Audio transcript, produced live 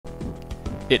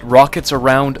It rockets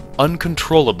around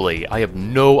uncontrollably. I have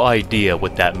no idea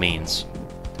what that means.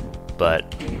 But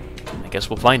I guess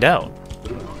we'll find out.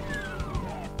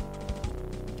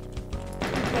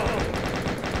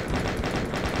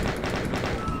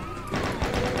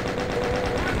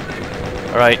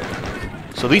 Alright,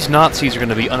 so these Nazis are going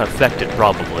to be unaffected,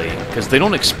 probably, because they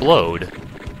don't explode.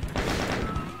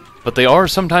 But they are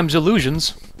sometimes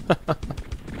illusions.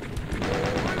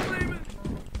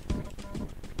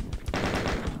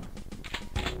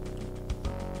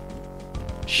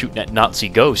 Shooting at Nazi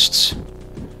ghosts.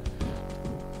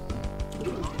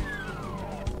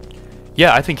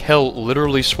 Yeah, I think hell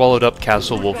literally swallowed up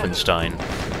Castle Wolfenstein.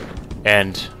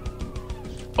 And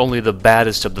only the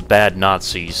baddest of the bad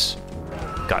Nazis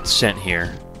got sent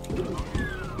here.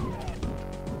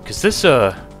 Because this,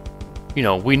 you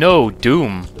know, we know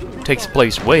Doom takes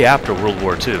place way after World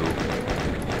War II.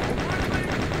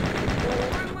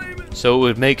 So it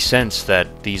would make sense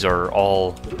that these are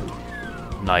all,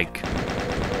 like,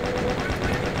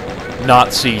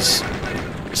 Nazis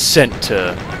sent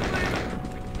to...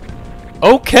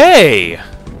 Okay!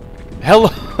 Hello,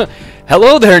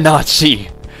 hello there, Nazi!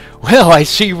 Well, I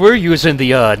see we're using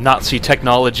the Nazi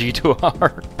technology to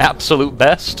our absolute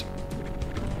best.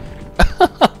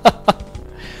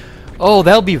 Oh,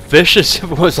 that would be vicious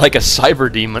if it was like a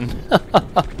Cyberdemon.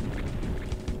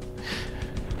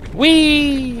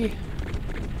 Whee!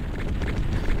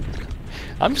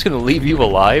 I'm just gonna leave you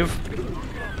alive.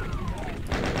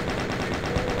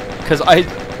 Because I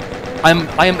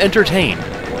am entertained.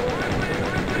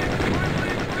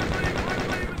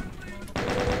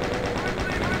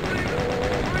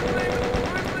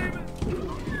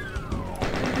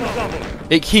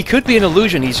 He could be an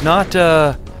illusion. He's not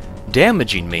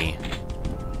damaging me,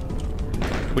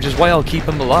 which is why I'll keep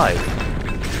him alive.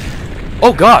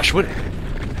 Oh gosh, what?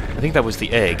 I think that was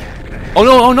the egg. Oh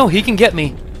no! Oh no! He can get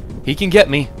me. He can get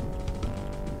me.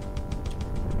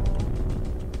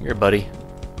 Here, buddy.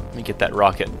 Let me get that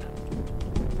rocket.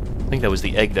 I think that was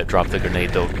the egg that dropped the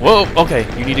grenade, though. Whoa! Okay,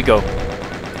 you need to go.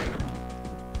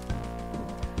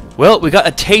 Well, we got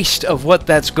a taste of what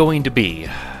that's going to be.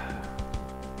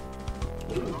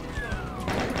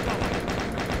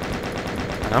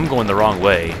 I'm going the wrong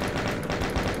way.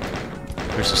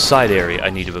 There's a side area I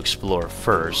need to explore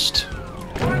first.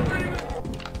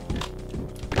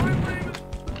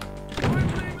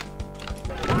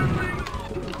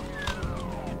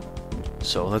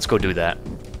 So let's go do that.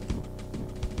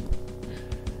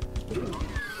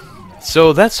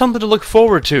 So that's something to look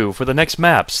forward to for the next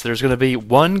maps. There's going to be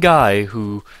one guy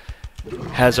who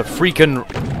has a freaking,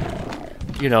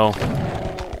 you know,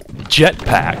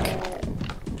 jetpack.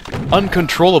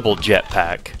 Uncontrollable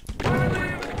jetpack.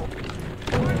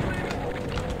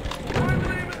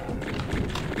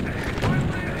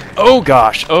 Oh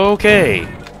gosh, okay.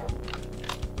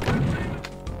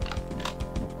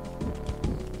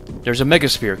 There's a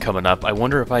megasphere coming up. I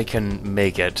wonder if I can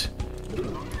make it.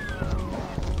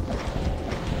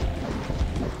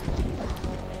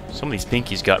 Some of these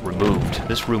pinkies got removed.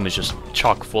 This room is just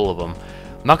chock full of them.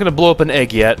 I'm not going to blow up an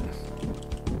egg yet,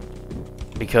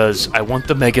 because I want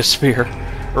the megasphere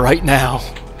right now.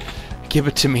 Give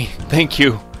it to me. Thank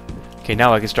you. Okay,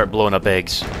 now I can start blowing up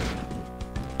eggs.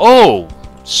 Oh!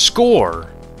 Score!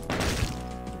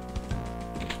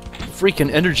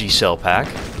 Freaking energy cell pack.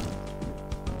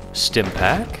 Stim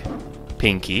pack.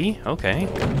 Pinky. Okay.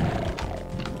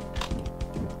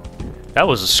 That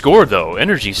was a score, though.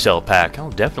 Energy cell pack. I'll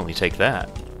definitely take that.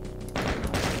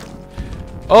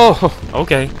 Oh!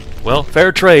 Okay. Well,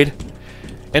 fair trade.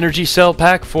 Energy cell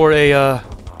pack for a,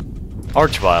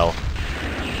 arch vial.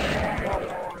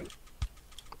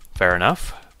 Fair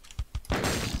enough.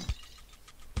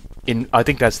 I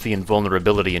think that's the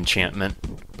invulnerability enchantment,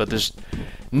 but there's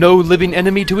no living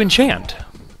enemy to enchant.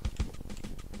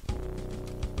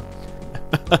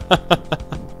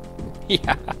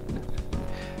 Yeah.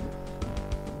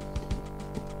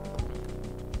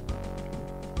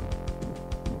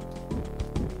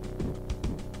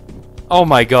 Oh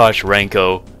my gosh,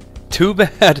 Ranko. Too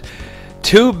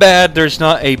bad there's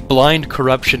not a blind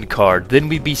corruption card. Then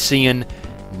we'd be seeing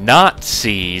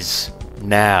Nazis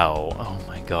now. Oh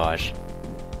my gosh.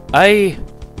 I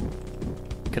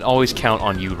can always count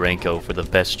on you, Ranko, for the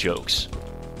best jokes.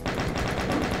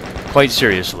 Quite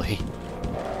seriously.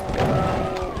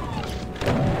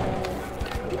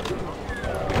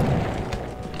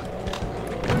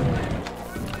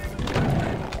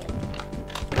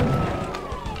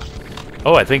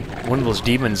 Oh, I think one of those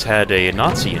demons had a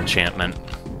Nazi enchantment,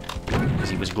 because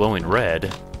he was glowing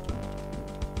red.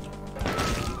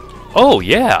 Oh,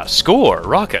 yeah! Score!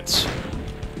 Rockets!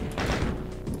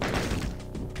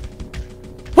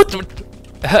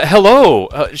 Hello,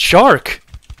 Shark!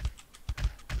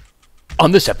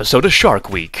 On this episode of Shark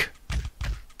Week.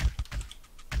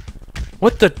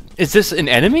 What the... Is this an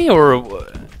enemy, or...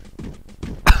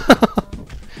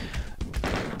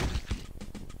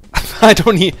 I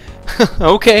don't need...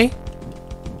 Okay.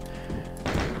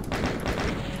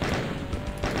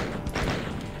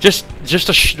 Just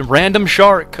a random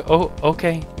shark. Oh,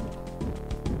 okay.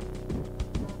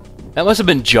 That must have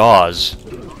been Jaws.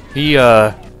 He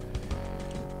got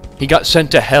sent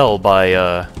to hell by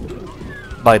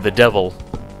the devil.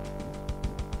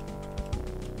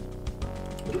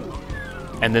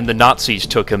 And then the Nazis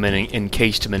took him and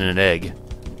encased him in an egg.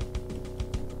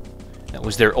 That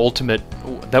was their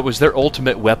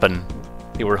ultimate weapon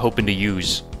they were hoping to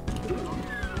use.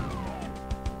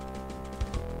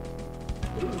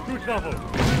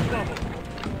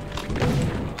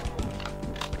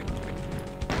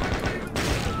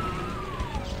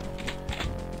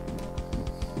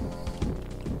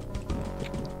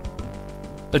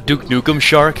 A Duke Nukem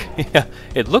shark? Yeah,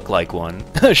 it looked like one.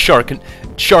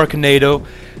 Sharknado.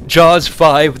 Jaws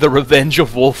 5, The Revenge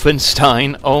of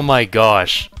Wolfenstein. Oh my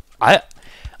gosh.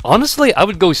 Honestly, I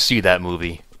would go see that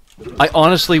movie. I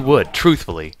honestly would,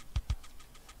 truthfully.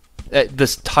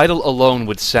 This title alone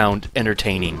would sound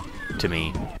entertaining to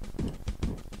me.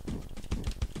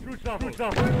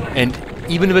 And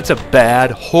even if it's a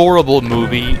bad, horrible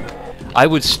movie, I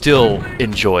would still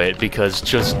enjoy it because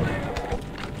just...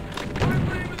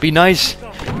 Be nice,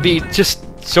 be just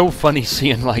so funny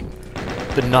seeing, like,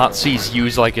 the Nazis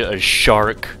use, like, a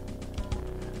shark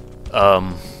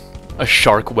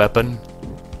weapon.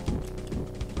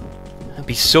 That'd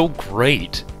be so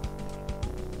great.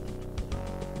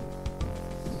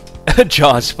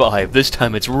 Jaws 5, this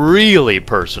time it's really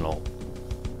personal.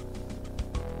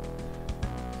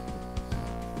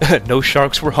 No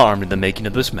sharks were harmed in the making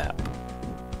of this map.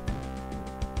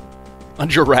 A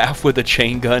giraffe with a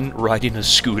chain gun riding a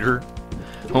scooter.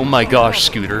 Oh my gosh,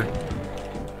 Scooter.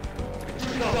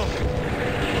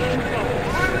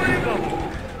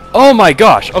 Oh my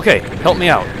gosh! Okay, help me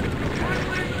out.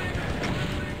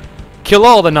 Kill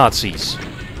all the Nazis.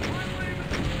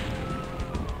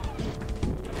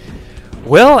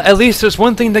 Well, at least there's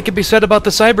one thing that can be said about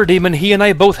the Cyberdemon. He and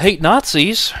I both hate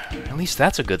Nazis. At least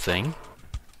that's a good thing.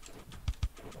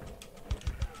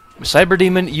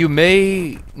 Cyberdemon, you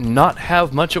may not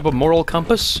have much of a moral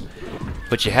compass,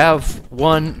 but you have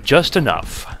one just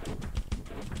enough.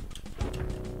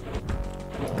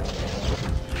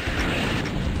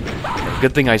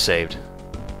 Good thing I saved.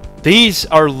 These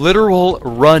are literal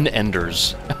run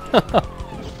enders.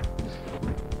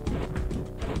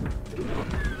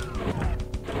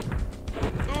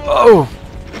 Oh!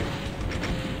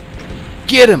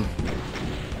 Get him!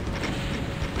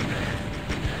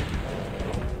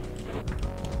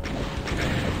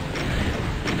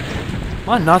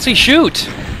 Come on, Nazi, shoot!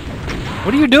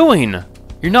 What are you doing?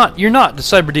 You're not the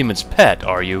Cyberdemon's pet,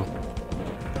 are you?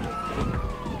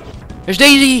 There's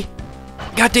Daisy!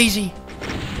 Got Daisy!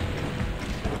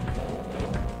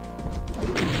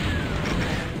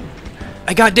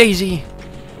 I got Daisy!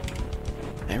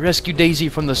 I rescued Daisy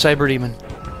from the Cyberdemon.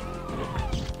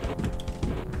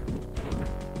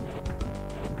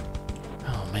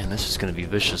 Oh man, this is gonna be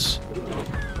vicious.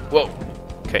 Whoa!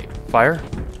 Okay, fire.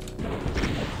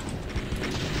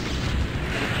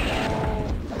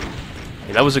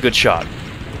 Okay, that was a good shot,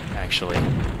 actually.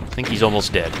 I think he's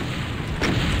almost dead.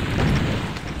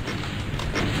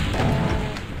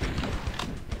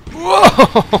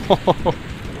 Whoa!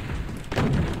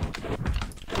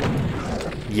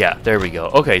 Yeah, there we go.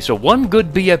 Okay, so one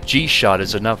good BFG shot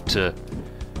is enough to,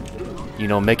 you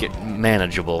know, make it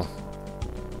manageable.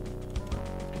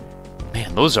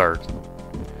 Man, those are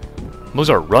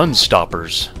run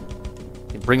stoppers.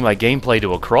 They bring my gameplay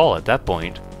to a crawl at that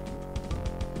point.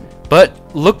 But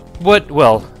look what,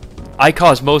 well, I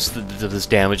caused most of this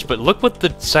damage, but look what the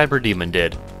Cyberdemon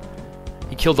did.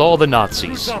 He killed all the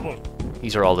Nazis.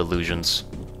 These are all illusions.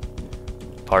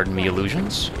 Pardon me,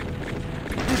 illusions?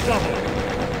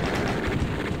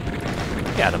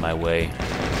 Get out of my way.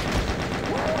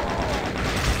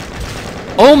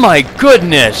 Oh my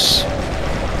goodness!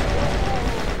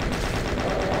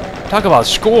 Talk about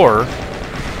score.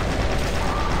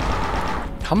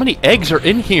 How many eggs are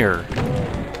in here?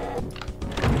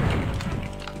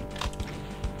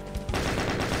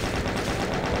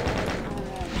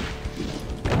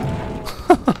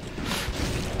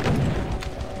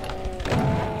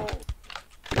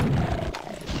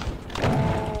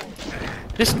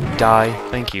 Just die,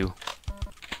 thank you.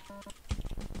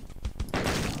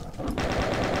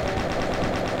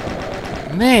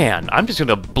 Man, I'm just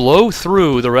gonna blow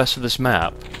through the rest of this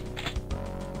map.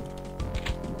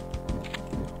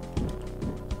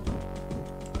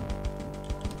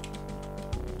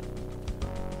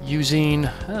 Using...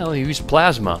 well, use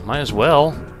plasma. Might as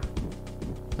well.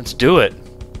 Let's do it.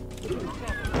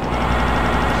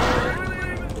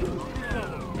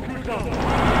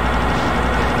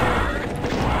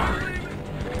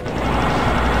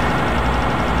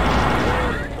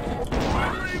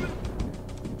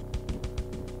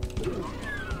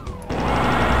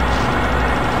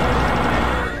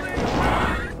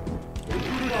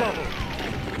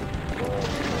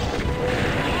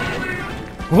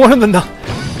 One of the...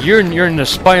 You're an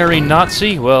aspiring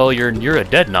Nazi? Well, you're a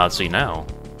dead Nazi now.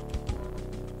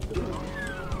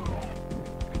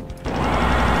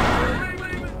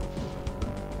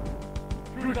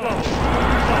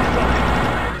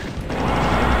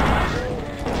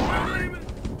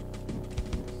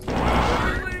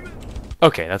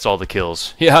 Okay, that's all the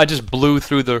kills. Yeah, I just blew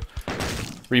through the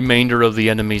remainder of the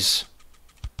enemies.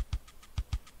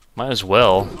 Might as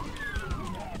well.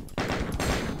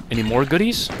 Any more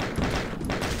goodies?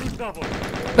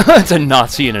 It's a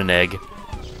Nazi and an egg.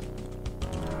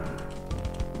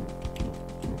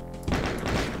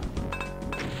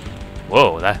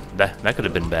 Whoa, that could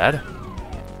have been bad.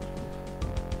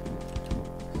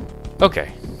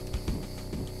 Okay.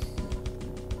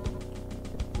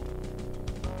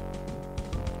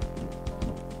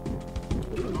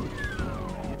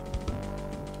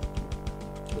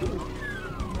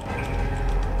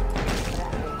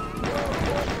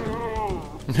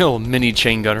 Little mini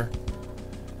chain gunner.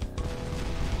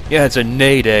 Yeah, it's a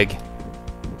nade egg.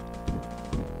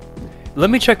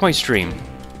 Let me check my stream,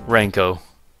 Ranko.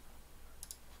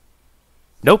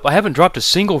 Nope, I haven't dropped a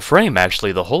single frame,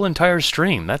 actually, the whole entire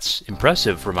stream. That's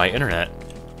impressive for my internet.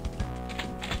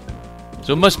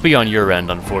 So it must be on your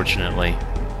end, unfortunately.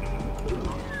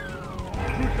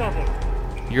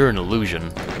 You're an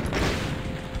illusion.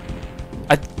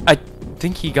 I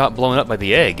think he got blown up by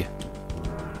the egg.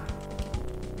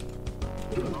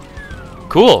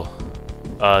 Cool.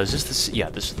 Is this the... yeah,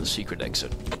 this is the secret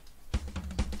exit.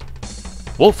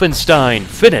 Wolfenstein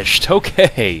finished.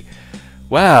 Okay.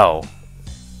 Wow.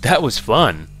 That was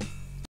fun.